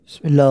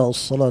بسم الله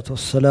والصلاة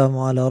والسلام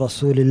على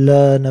رسول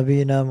الله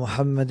نبينا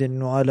محمد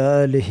وعلى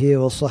آله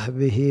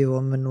وصحبه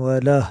ومن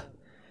والاه.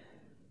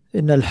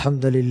 إن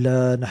الحمد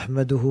لله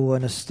نحمده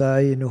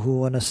ونستعينه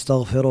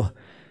ونستغفره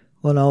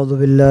ونعوذ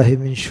بالله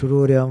من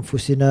شرور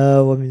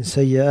أنفسنا ومن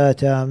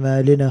سيئات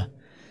أعمالنا.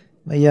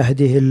 من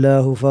يهده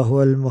الله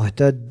فهو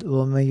المهتد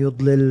ومن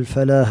يضلل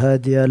فلا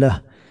هادي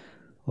له،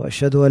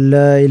 وأشهد أن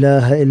لا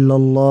إله إلا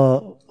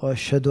الله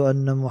وأشهد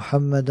أن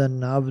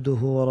محمدا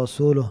عبده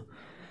ورسوله.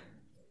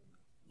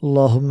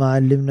 اللهم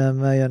علمنا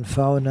ما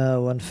ينفعنا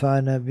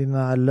وانفعنا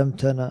بما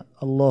علمتنا.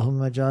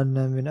 اللهم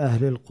اجعلنا من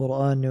أهل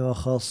القرآن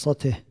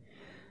وخاصته.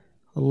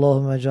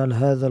 اللهم اجعل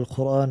هذا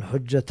القرآن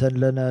حجة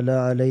لنا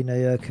لا علينا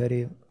يا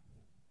كريم.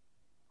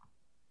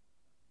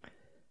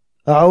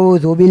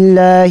 أعوذ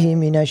بالله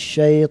من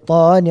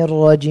الشيطان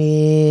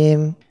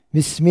الرجيم.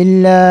 بسم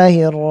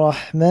الله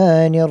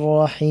الرحمن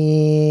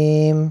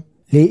الرحيم.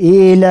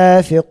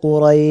 لإيلاف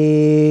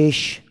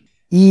قريش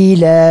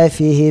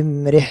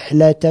إيلافهم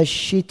رحلة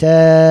الشتاء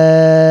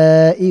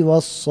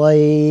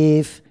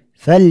والصيف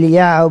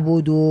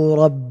فليعبدوا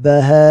رب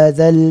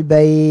هذا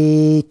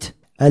البيت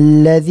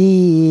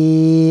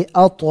الذي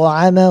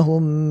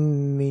أطعمهم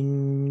من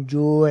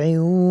جوع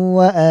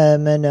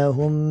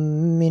وآمنهم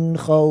من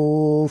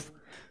خوف.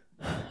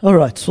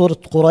 Alright, Surah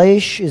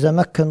Quraysh is a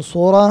Meccan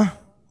surah.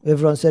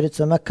 Everyone said it's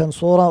a Meccan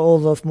surah, all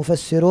the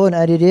Mufassirun,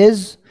 and it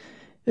is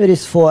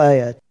 4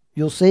 ayat.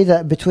 You'll see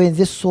that between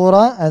this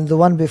surah and the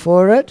one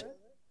before it,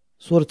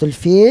 Surah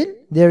Al-Fil,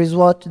 there is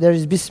what? There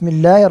is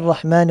Bismillah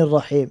ar-Rahman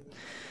ar-Rahim.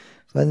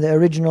 In the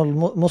original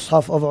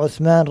Mus'haf of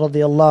Uthman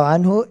radiyallahu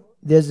anhu,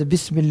 there's a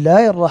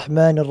Bismillah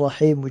ar-Rahman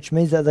ar-Rahim, which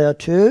means that they are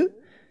two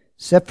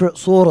separate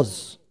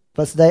surahs,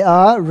 but they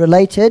are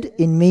related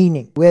in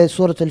meaning. Where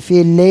Surah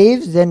Al-Fil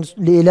leaves, then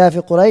Li'ilaf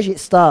Quraysh, it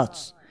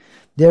starts.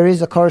 There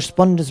is a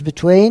correspondence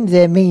between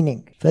their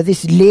meaning. For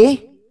this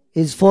li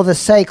is for the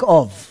sake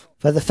of.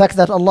 For the fact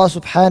that Allah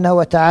subhanahu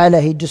wa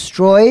ta'ala, He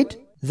destroyed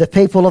the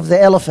people of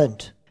the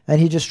elephant, and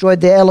He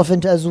destroyed the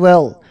elephant as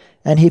well,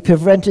 and He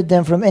prevented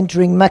them from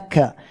entering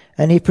Mecca,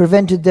 and He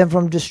prevented them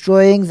from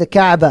destroying the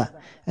Kaaba,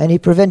 and He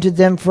prevented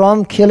them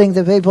from killing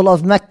the people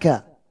of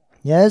Mecca.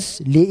 Yes,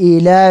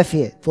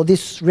 li'ilafi, for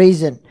this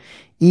reason.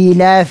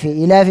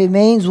 Ilafi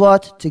means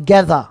what?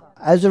 Together.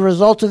 As a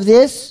result of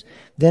this,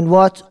 then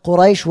what?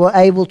 Quraysh were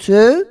able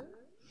to,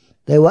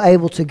 they were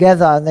able to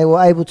gather, and they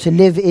were able to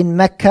live in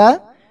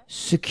Mecca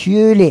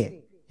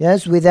securely,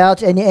 yes,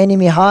 without any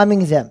enemy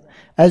harming them,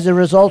 as a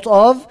result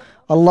of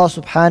Allah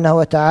subhanahu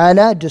wa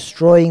ta'ala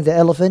destroying the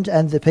elephant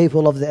and the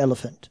people of the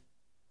elephant.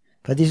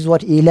 But this is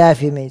what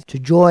ilafi means, to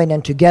join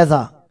and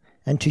together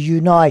and to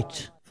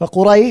unite. For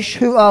Quraysh,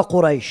 who are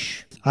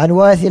Quraysh? عن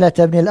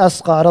واثلة بن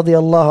الأسقع رضي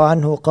الله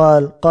عنه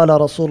قال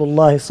قال رسول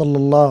الله صلى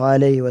الله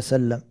عليه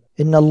وسلم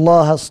إن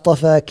الله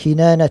اصطفى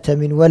كنانة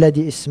من ولد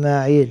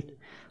إسماعيل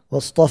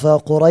واصطفى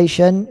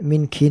قريشا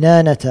من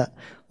كنانة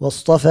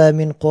واصطفى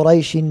من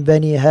قريش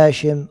بني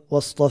هاشم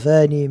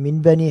واصطفاني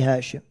من بني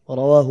هاشم.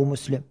 رواه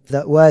Muslim.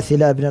 That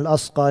Wathila ibn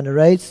al-Asqa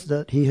narrates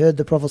that he heard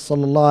the Prophet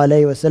sallallahu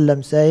alayhi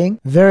wasallam saying,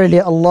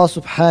 verily Allah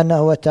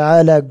subhanahu wa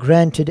ta'ala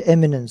granted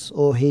eminence,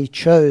 or He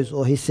chose,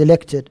 or He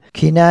selected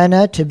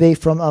Kinana to be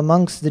from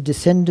amongst the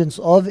descendants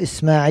of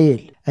Ismail,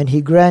 and He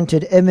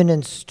granted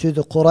eminence to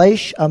the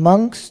Quraysh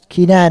amongst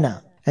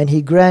Kinana, and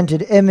He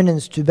granted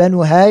eminence to Banu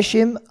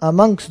Hashim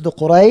amongst the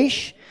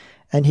Quraysh,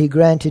 and He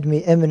granted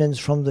me eminence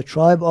from the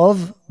tribe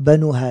of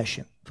Banu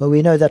Hashim. For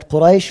we know that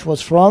Quraysh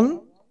was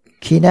from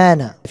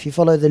Kinana. If you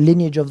follow the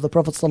lineage of the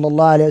Prophet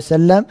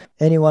ﷺ,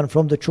 anyone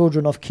from the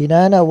children of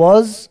Kinana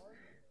was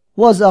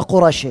a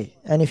Qurashi.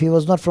 And if he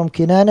was not from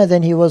Kinana,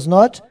 then he was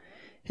not a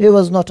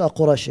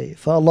Qurashi.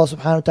 For Allah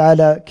subhanahu wa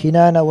ta'ala,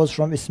 Kinana was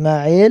from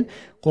Ismail,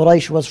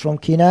 Quraysh was from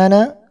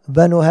Kinana,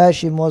 Banu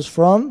Hashim was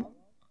from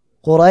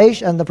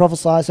Quraysh, and the Prophet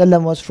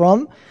ﷺ was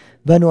from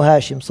Banu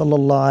Hashim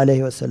sallallahu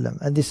alayhi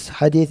wasallam. And this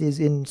hadith is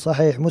in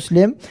Sahih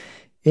Muslim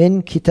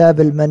in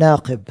Kitab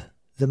al-Manaqib.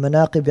 The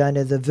Manaqib,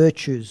 yani the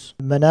virtues.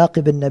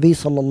 Manaqib al-Nabi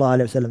sallallahu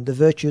alayhi wasallam. The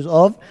virtues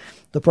of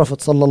the Prophet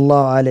sallallahu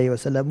alayhi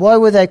wasallam. Why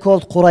were they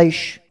called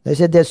Quraysh? They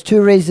said there's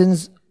 2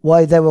 reasons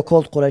why they were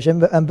called Quraysh,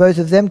 and both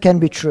of them can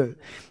be true.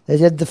 They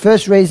said the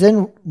first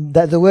reason,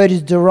 that the word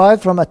is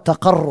derived from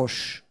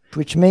at-taqarrush,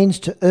 which means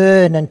to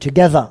earn and to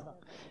gather.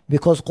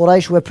 Because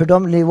Quraysh were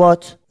predominantly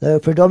what? They were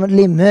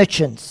predominantly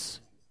merchants,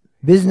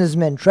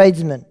 businessmen,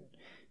 tradesmen.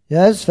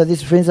 Yes, for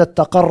this means that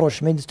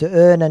taqarrush means to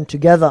earn and to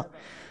gather.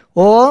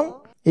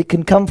 Or it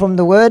can come from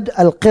the word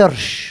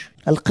al-qirsh.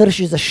 Al-qirsh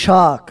is a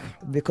shark,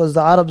 because the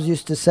Arabs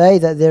used to say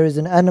that there is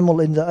an animal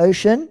in the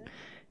ocean,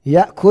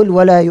 ya'kul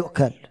wa la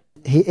yu'kal.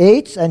 He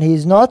eats and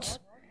he's not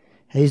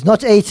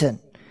eaten.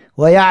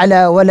 Wa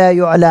ya'la wa la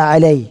yu'la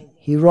alayh.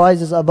 He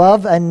rises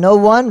above and no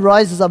one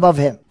rises above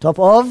him. Top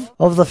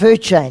of the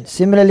food chain.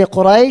 Similarly,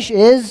 Quraysh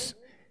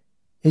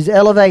is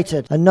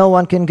elevated, and no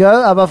one can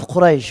go above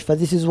Quraysh. For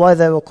this is why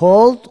they were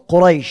called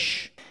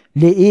Quraysh.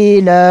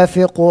 لإيلاف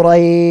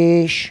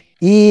قريش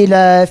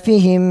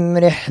إيلافهم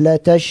رحلة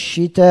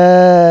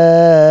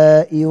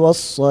الشتاء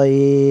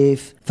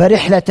والصيف.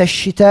 فرحلة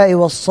الشتاء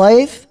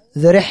والصيف,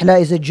 the rihla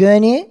is a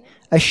journey,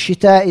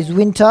 ash-shita is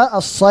winter,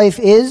 as-sayf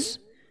is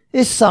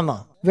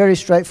summer. Very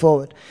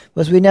straightforward.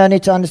 But we now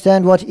need to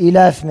understand what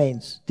ilaf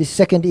means, this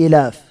second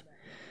ilaf.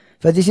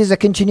 For this is a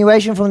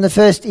continuation from the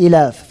first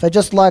ilaf. For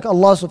just like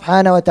Allah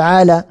subhanahu wa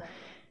ta'ala,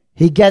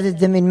 He gathered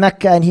them in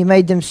Mecca and He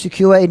made them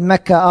secure in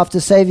Mecca after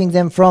saving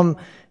them from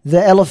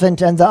the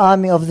elephant and the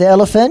army of the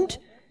elephant.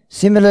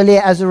 Similarly,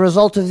 as a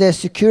result of their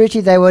security,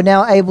 they were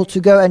now able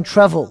to go and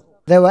travel.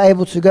 They were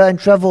able to go and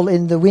travel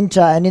in the winter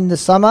and in the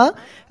summer,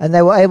 and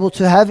they were able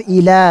to have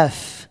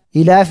ilaf.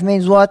 Ilaf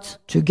means what?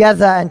 To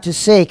gather and to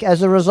seek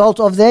as a result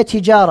of their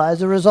tijara,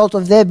 as a result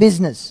of their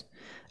business.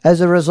 As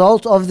a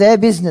result of their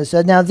business.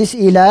 And now this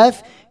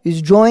ilaf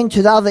is joined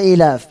to the other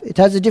ilaf. It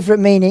has a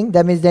different meaning.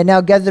 That means they're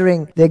now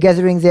gathering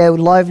their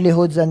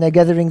livelihoods and they're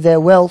gathering their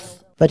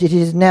wealth. But it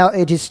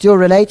is still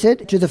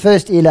related to the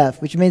first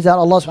ilaf, which means that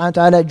Allah subhanahu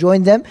wa ta'ala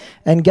joined them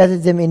and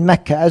gathered them in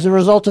Mecca. As a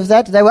result of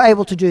that, they were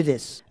able to do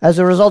this. As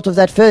a result of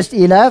that first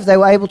ilaf, they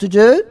were able to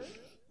do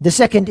the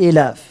second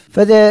ilaf.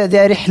 For their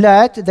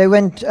rihlat, they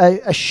went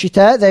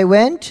ash-shita, they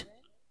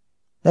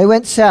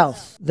went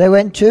south. They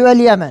went to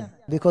al-Yaman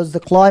because the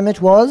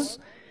climate was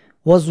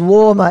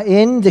warmer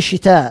in the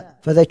shita.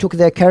 For they took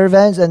their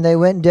caravans and they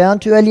went down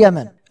to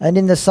al-Yaman. And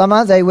in the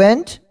summer, they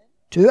went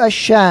to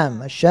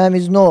ash-Sham. Ash-Sham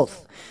is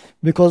north.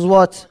 Because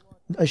what?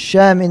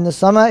 Ash-Sham in the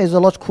summer is a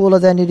lot cooler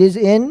than it is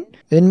in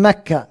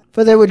Mecca.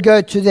 For they would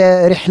go to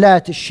their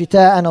rihlat,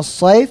 ash-shita and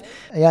as-sayf.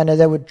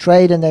 They would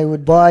trade and they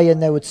would buy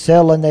and they would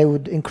sell and they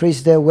would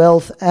increase their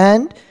wealth.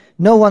 And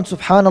no one,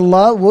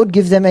 subhanallah, would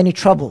give them any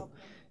trouble.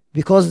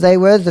 Because they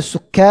were the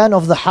sukkan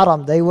of the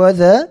haram. They were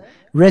the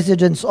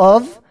residents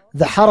of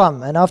the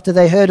haram. And after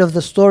they heard of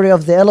the story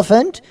of the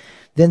elephant,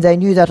 then they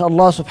knew that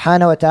Allah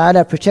subhanahu wa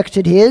ta'ala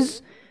protected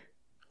his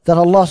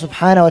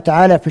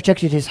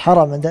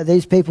haram, and that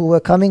these people were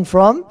coming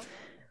from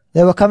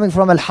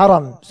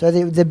al-haram. So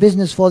the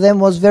business for them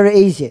was very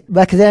easy.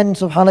 Back then,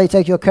 subhanAllah, you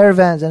take your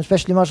caravans, and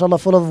especially, mashallah,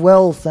 full of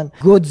wealth and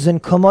goods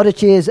and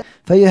commodities.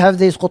 For you have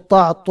these qutta'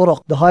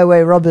 al-turuq, the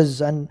highway robbers,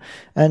 and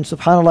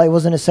subhanAllah, it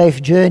wasn't a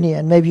safe journey,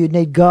 and maybe you'd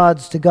need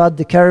guards to guard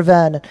the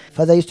caravan.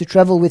 For they used to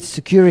travel with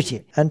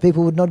security, and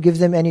people would not give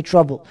them any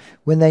trouble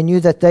when they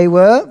knew that they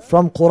were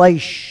from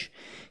Quraysh.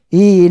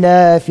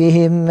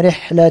 إيلافهم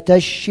رحلة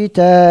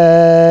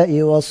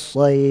الشتاء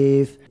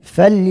والصيف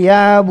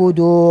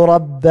فليعبدوا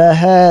رب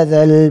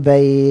هذا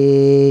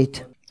البيت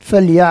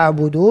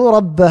فليعبدوا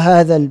رب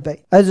هذا البيت.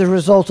 As a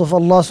result of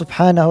Allah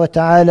subhanahu wa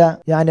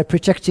ta'ala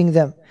protecting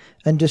them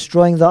and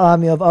destroying the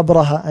army of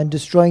Abraha and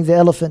destroying the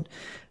elephant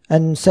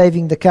and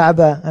saving the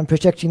Kaaba and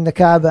protecting the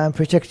Kaaba and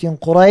protecting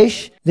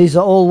Quraysh, these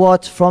are all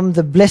what? From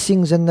the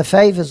blessings and the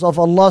favors of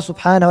Allah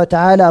subhanahu wa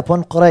ta'ala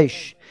upon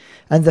Quraysh.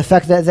 And the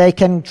fact that they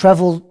can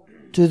travel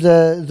to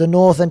the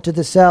north and to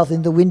the south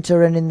in the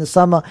winter and in the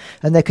summer,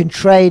 and they can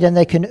trade and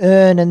they can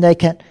earn and they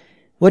can...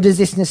 What does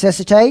this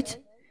necessitate?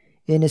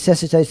 It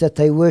necessitates that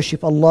they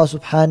worship Allah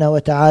subhanahu wa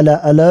ta'ala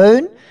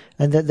alone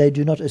and that they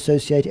do not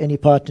associate any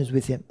partners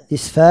with Him.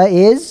 This fa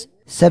is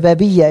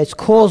sababiyya, it's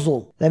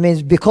causal. That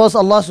means because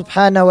Allah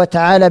subhanahu wa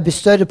ta'ala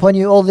bestowed upon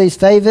you all these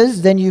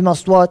favors, then you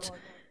must what?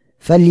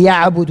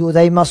 فَلْيَعْبُدُوا,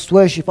 they must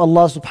worship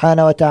Allah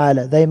subhanahu wa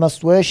ta'ala. They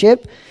must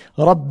worship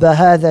رَبَّ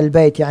هَذَا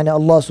الْبَيْتِ,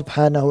 Allah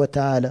subhanahu wa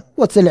ta'ala.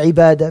 What's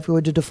al-ibadah? If we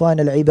were to define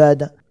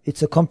al-ibadah,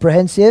 it's a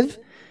comprehensive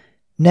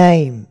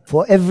name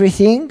for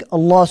everything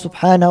Allah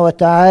subhanahu wa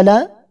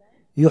ta'ala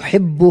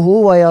يُحِبُّهُ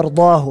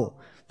وَيَرْضَاهُ,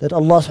 that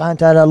Allah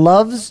subhanahu wa ta'ala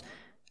loves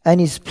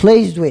and is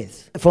pleased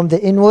with, from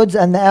the inwards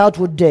and the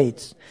outward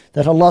deeds,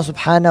 that Allah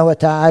subhanahu wa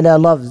ta'ala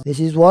loves.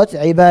 This is what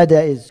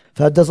ibadah is.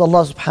 Does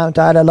Allah subhanahu wa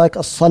ta'ala like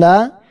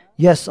as-salah?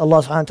 Yes,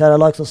 Allah subhanahu wa ta'ala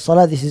likes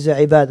as-salah, this is a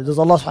ibadah. Does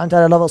Allah subhanahu wa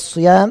ta'ala love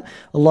as-siyam?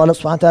 Allah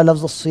subhanahu wa ta'ala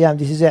loves as-siyam,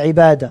 this is a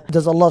ibadah.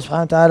 Does Allah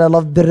subhanahu wa ta'ala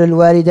love birr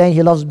al-walidain?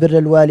 He loves birr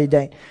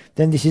al-walidain.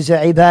 Then this is a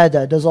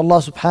ibadah. Does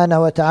Allah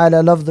subhanahu wa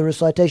ta'ala love the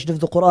recitation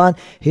of the Quran?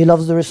 He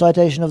loves the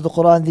recitation of the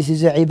Quran, this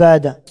is a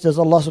ibadah. Does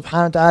Allah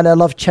subhanahu wa ta'ala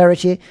love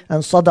charity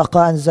and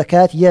sadaqah and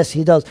zakat? Yes,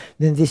 He does.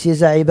 Then this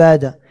is a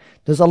ibadah.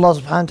 Does Allah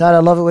subhanahu wa ta'ala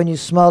love it when you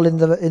smile in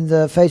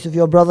the face of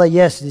your brother?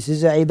 Yes, this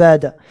is a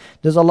ibadah.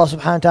 Does Allah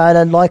subhanahu wa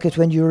ta'ala like it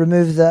when you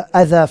remove the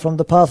adha from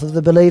the path of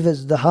the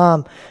believers, the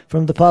harm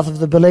from the path of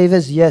the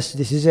believers? Yes,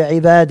 this is a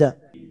ibadah.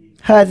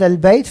 هذا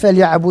البيت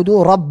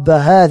فليعبدوا رب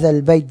هذا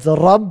البيت, the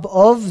Rabb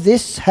of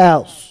this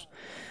house.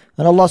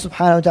 And Allah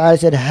subhanahu wa ta'ala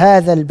said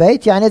هذا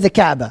البيت, the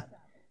Kaaba.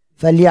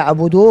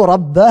 فليعبدوا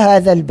رب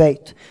هذا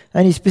البيت.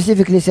 And He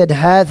specifically said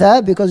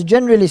هذا because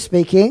generally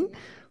speaking,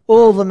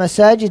 all the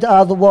masajid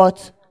are the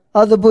what?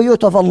 Are the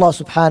buyut of Allah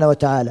subhanahu wa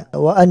ta'ala.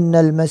 وَأَنَّ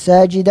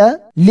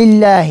الْمَسَاجِدَ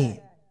لِلَّهِ.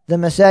 The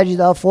masajid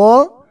are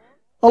for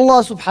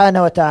Allah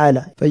subhanahu wa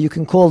ta'ala. But you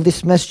can call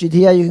this masjid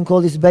here, you can call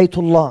this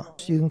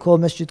Baytullah. You can call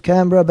Masjid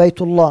Canberra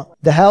Baytullah.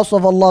 The house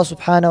of Allah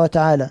subhanahu wa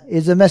ta'ala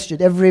is a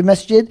masjid. Every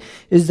masjid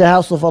is the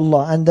house of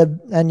Allah. And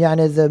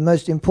the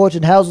most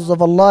important houses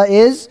of Allah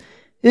is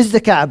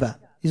the Kaaba.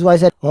 This is why he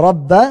said,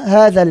 رَبَّ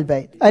هَذَا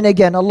الْبَيْتِ. And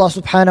again, Allah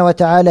subhanahu wa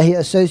ta'ala, He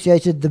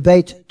associated the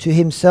bayt to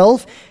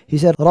Himself. He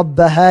said, رَبَّ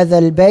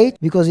هَذَا الْبَيْتِ,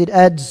 because it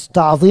adds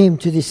ta'zeem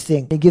to this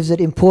thing. It gives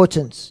it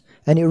importance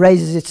and it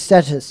raises its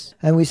status.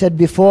 And we said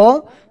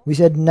before, we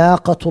said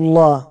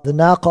naqatullah, the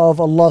naqa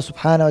of Allah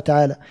subhanahu wa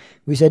ta'ala.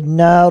 We said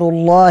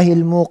narullahi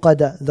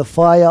al-muqada, the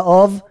fire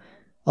of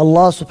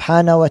Allah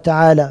subhanahu wa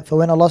ta'ala. For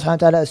when Allah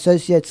subhanahu wa ta'ala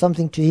associates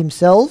something to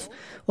Himself,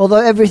 although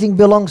everything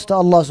belongs to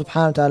Allah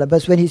subhanahu wa ta'ala,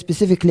 but when He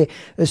specifically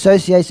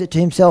associates it to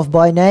Himself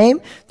by name,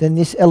 then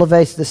this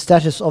elevates the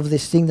status of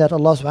this thing that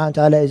Allah subhanahu wa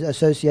ta'ala is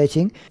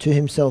associating to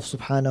Himself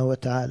subhanahu wa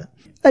ta'ala.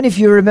 And if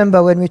you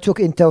remember when we took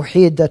in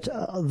Tawheed that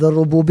the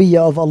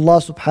rububiyyah of Allah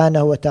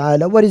subhanahu wa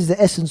ta'ala, what is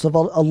the essence of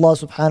Allah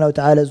subhanahu wa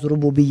ta'ala's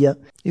rububiyyah?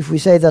 If we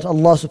say that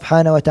Allah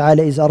subhanahu wa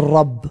ta'ala is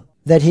Ar-Rabb,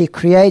 that He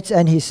creates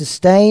and He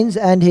sustains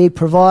and He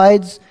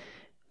provides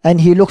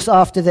and He looks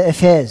after the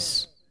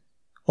affairs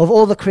of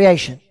all the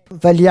creation.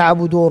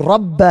 فَلْيَعْبُدُوا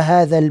رَبَّ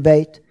هَذَا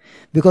الْبَيْتِ,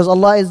 because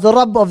Allah is the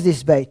Rabb of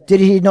this bayt. Did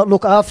He not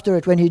look after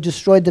it when He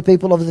destroyed the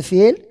people of the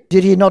field?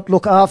 Did He not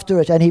look after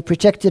it and He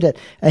protected it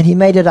and He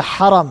made it a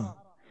haram?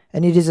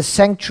 And it is a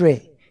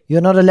sanctuary.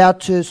 You're not allowed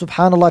to,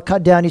 subhanAllah,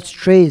 cut down its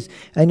trees,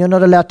 and you're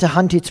not allowed to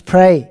hunt its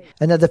prey.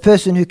 And that the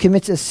person who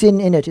commits a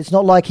sin in it, it's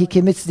not like he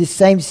commits this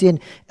same sin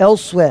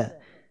elsewhere.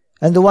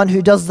 And the one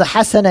who does the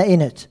hasana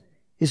in it,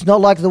 it's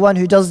not like the one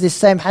who does this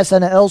same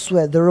hasana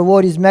elsewhere. The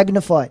reward is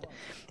magnified.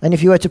 And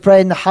if you were to pray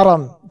in the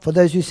haram, for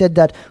those who said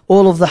that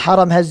all of the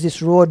haram has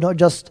this reward, not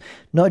just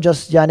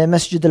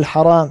Masjid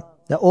al-Haram,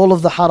 that all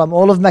of the haram,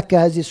 all of Mecca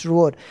has this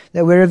reward,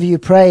 that wherever you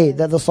pray,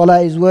 that the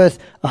salah is worth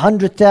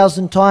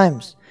 100,000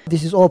 times.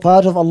 This is all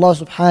part of Allah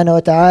subhanahu wa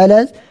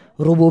ta'ala's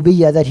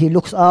rububiyyah, that He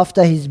looks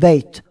after His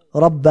bayt.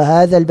 رَبَّ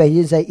هَذَا الْبَيْتِ. He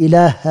didn't say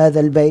إِلَهَ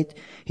هَذَا الْبَيْتِ.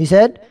 He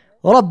said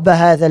رَبَّ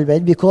هَذَا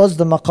الْبَيْتِ, because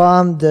the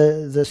maqam,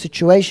 the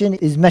situation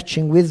is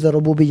matching with the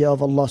rububiyyah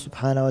of Allah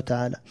subhanahu wa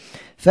ta'ala.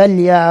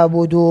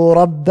 فَلْيَعْبُدُوا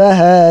رَبَّ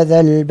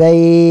هَذَا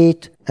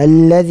الْبَيْتِ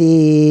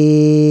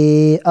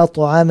الَّذِي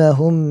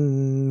أَطْعَمَهُم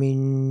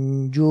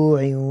مِّن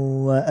جُوعٍ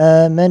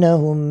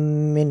وَآمَنَهُم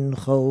مِّن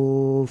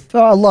خَوْفٍ.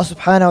 For Allah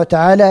subhanahu wa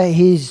ta'ala,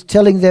 He's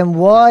telling them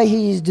why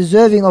He is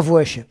deserving of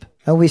worship.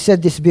 And we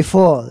said this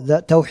before,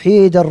 that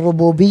Tawheed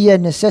al-Rububiyyah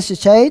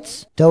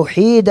necessitates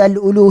Tawheed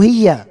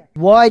al-Uluhiyyah.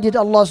 Why did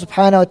Allah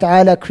subhanahu wa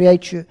ta'ala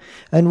create you?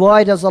 And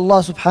why does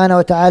Allah subhanahu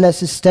wa ta'ala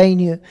sustain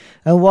you?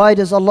 And why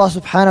does Allah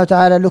subhanahu wa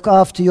ta'ala look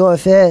after your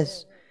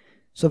affairs?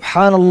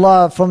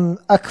 Subhanallah, from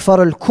akfar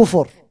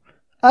al-kufr,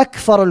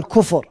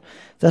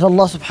 that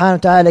Allah subhanahu wa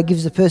ta'ala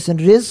gives a person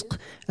rizq,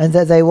 and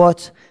that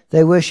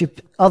they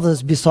worship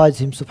others besides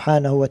Him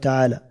subhanahu wa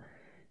ta'ala.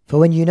 For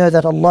when you know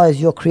that Allah is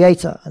your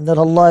creator and that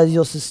Allah is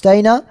your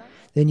sustainer,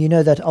 then you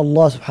know that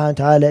Allah subhanahu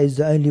wa ta'ala is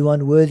the only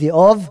one worthy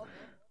of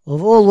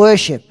all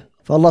worship.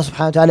 For Allah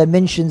subhanahu wa ta'ala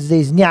mentions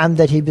these ni'am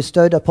that He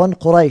bestowed upon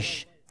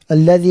Quraysh.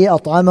 الَّذِي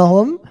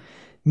أَطْعَمَهُم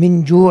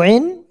مِّن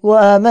جُوعٍ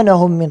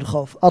وَآمَنَهُم مِّن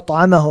خَوْفٍ.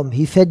 أطعمهم,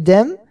 He fed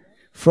them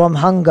from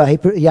hunger. He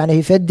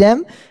fed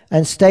them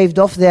and staved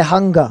off their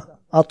hunger.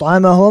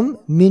 أطعمهم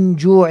مِّن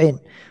جُوعٍ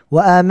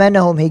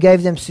وَآمَنَهُم. He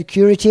gave them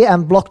security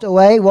and blocked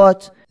away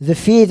what? The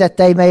fear that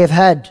they may have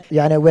had.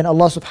 When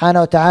Allah subhanahu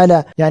wa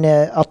ta'ala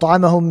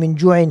أطعمهم مِّن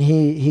جُوعٍ,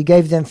 He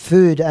gave them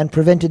food and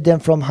prevented them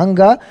from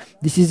hunger.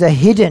 This is a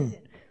hidden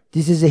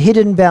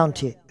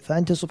bounty.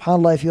 فأنت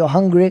subhanallah, if you are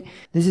hungry,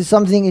 this is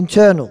something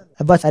internal.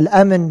 But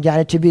al-aman,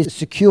 to be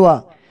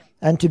secure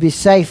and to be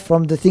safe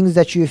from the things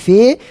that you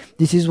fear,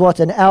 this is what?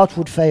 An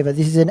outward favor.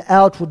 This is an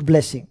outward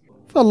blessing.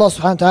 For Allah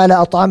subhanahu wa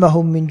ta'ala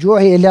أطعمهم من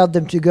جوع, He allowed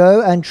them to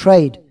go and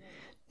trade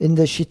in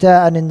the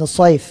shita and in the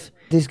sayf.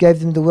 This gave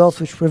them the wealth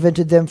which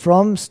prevented them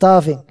from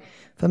starving.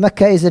 For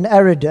Mecca is an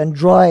arid and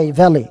dry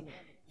valley.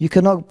 You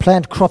cannot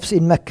plant crops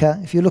in Mecca.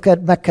 If you look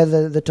at Mecca,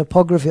 the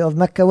topography of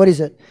Mecca, what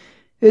is it?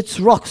 It's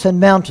rocks and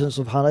mountains,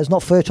 subhanAllah. It's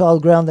not fertile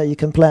ground that you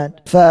can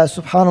plant.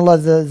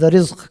 subhanAllah, the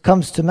rizq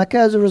comes to Mecca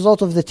as a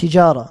result of the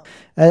tijara.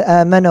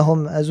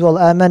 آمنهم as well,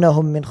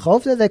 آمنهم من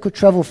خوف, that they could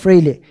travel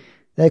freely.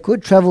 They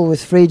could travel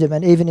with freedom,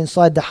 and even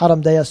inside the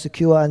haram they are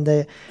secure, and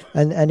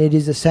it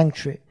is a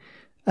sanctuary.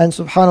 And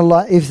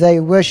subhanAllah, if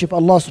they worship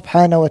Allah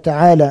subhanahu wa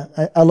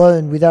ta'ala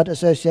alone without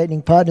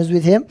associating partners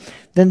with Him,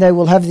 then they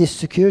will have this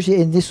security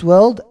in this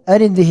world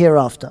and in the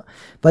hereafter.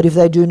 But if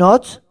they do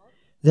not,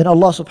 then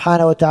Allah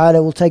subhanahu wa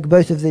ta'ala will take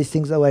both of these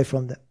things away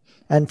from them.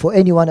 And for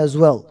anyone as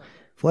well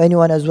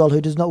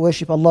who does not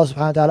worship Allah subhanahu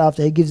wa ta'ala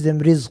after He gives them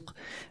rizq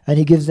and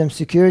He gives them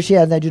security,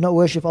 and they do not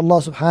worship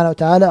Allah subhanahu wa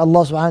ta'ala,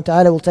 Allah subhanahu wa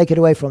ta'ala will take it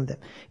away from them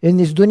in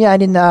this dunya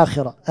and in the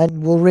akhirah.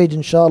 And we'll read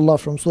inshallah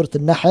from Surat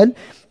Al-Nahl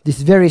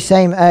this very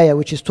same ayah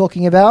which is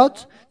talking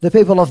about the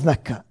people of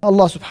Mecca.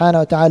 Allah subhanahu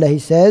wa ta'ala, He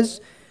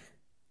says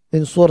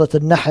in Surat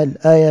Al-Nahl,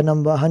 ayah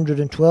number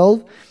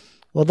 112,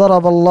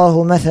 وَضَرَبَ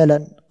اللَّهُ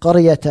مَثَلًا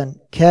قرية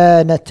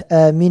كانت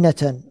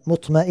آمنة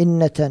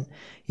مطمئنة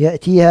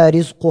يأتيها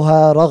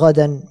رزقها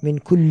رغدا من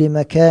كل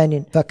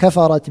مكان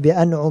فكفرت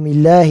بأنعم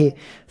الله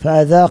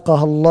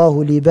فأذاقها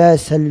الله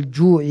لباس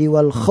الجوع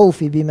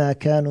والخوف بما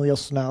كانوا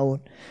يصنعون.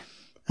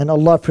 And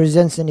Allah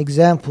presents an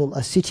example,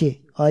 a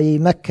city i.e.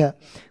 Mecca,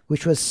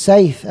 which was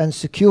safe and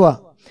secure,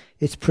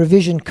 its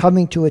provision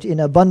coming to it in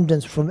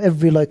abundance from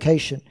every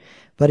location.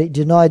 But it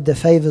denied the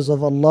favors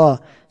of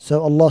Allah.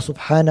 So Allah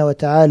subhanahu wa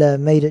ta'ala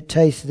made it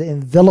taste the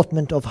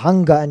envelopment of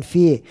hunger and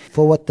fear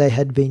for what they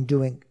had been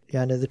doing.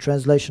 The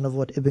translation of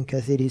what Ibn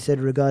Kathir he said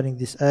regarding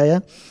this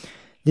ayah.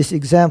 This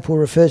example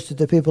refers to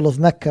the people of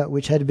Mecca,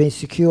 which had been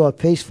secure,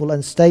 peaceful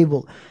and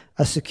stable,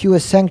 a secure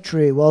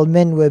sanctuary, while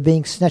men were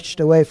being snatched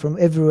away from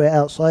everywhere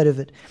outside of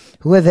it.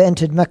 Whoever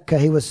entered Mecca,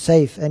 he was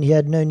safe and he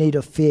had no need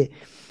of fear.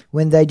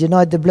 When they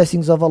denied the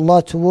blessings of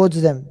Allah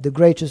towards them, the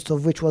greatest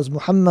of which was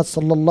Muhammad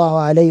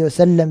sallallahu alayhi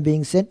wasallam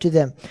being sent to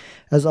them,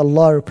 as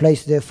Allah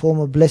replaced their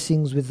former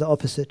blessings with the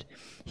opposite.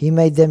 He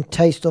made them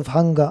taste of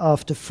hunger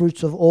after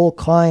fruits of all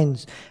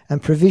kinds,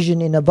 and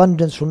provision in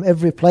abundance from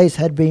every place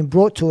had been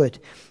brought to it.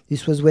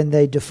 This was when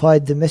they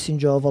defied the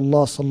Messenger of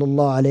Allah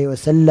sallallahu alaihi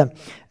wasallam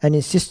and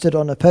insisted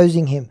on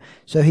opposing him.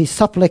 So he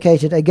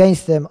supplicated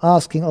against them,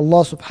 asking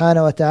Allah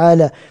subhanahu wa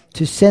ta'ala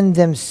to send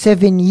them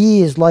 7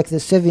 years like the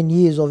 7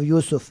 years of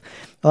Yusuf,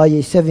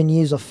 i.e. 7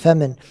 years of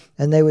famine.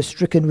 And they were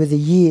stricken with a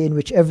year in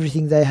which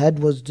everything they had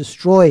was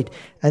destroyed.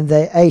 And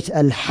they ate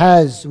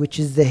al-haz, which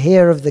is the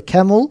hair of the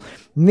camel,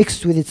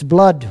 mixed with its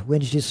blood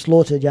when it is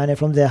slaughtered,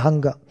 from their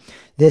hunger.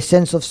 Their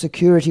sense of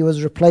security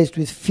was replaced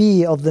with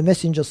fear of the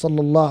Messenger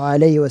sallallahu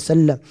alayhi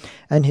wasallam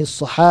and his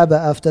Sahaba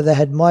after they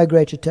had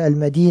migrated to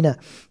Al-Madinah.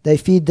 They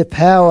feared the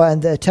power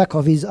and the attack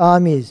of his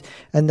armies,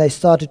 and they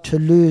started to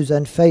lose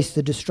and face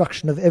the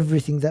destruction of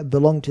everything that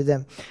belonged to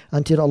them,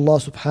 until Allah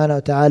subhanahu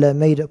wa ta'ala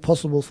made it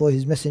possible for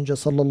his Messenger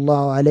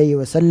sallallahu alayhi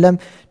wasallam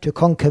to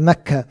conquer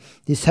Mecca.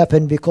 This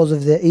happened because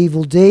of their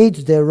evil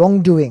deeds, their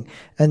wrongdoing,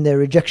 and their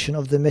rejection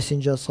of the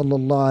Messenger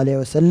sallallahu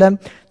alayhi wasallam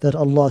that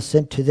Allah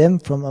sent to them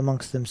from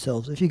amongst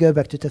themselves. If you go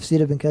back to Tafsir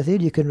ibn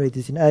Kathir, you can read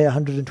this in ayah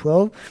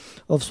 112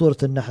 of Surah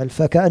An-Nahl.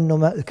 فَكَأَنُّ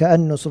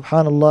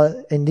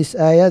subhanallah, in this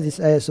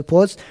ayah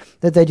supports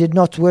that they did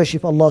not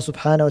worship Allah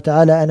subhanahu wa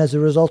ta'ala, and as a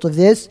result of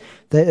this,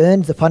 they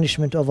earned the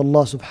punishment of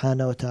Allah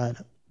subhanahu wa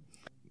ta'ala.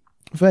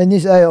 So in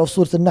this ayah of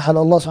Surah An-Nahl,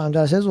 Allah subhanahu wa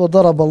ta'ala says,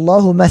 وَضَرَبَ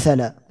اللَّهُ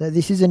مَثَلًا, that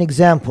this is an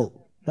example.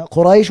 That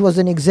Quraysh was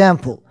an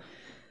example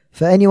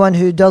for anyone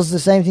who does the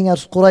same thing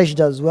as Quraysh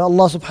does, where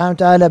Allah subhanahu wa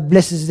ta'ala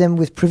blesses them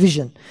with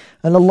provision,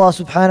 and Allah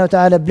subhanahu wa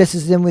ta'ala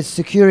blesses them with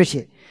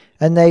security,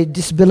 and they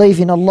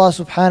disbelieve in Allah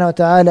subhanahu wa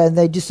ta'ala and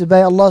they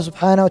disobey Allah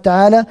subhanahu wa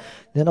ta'ala,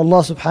 then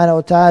Allah subhanahu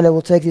wa ta'ala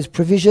will take this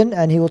provision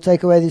and He will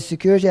take away this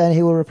security, and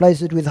He will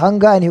replace it with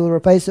hunger, and He will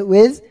replace it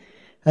with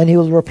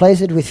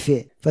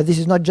fear. But this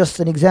is not just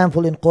an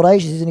example in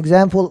Quraysh, this is an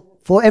example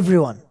for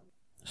everyone.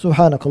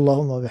 سبحانك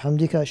اللهم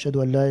وبحمدك أشهد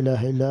أن لا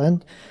إله إلا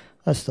أنت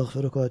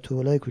أستغفرك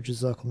وأتوب إليك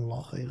وجزاكم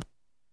الله خيرا.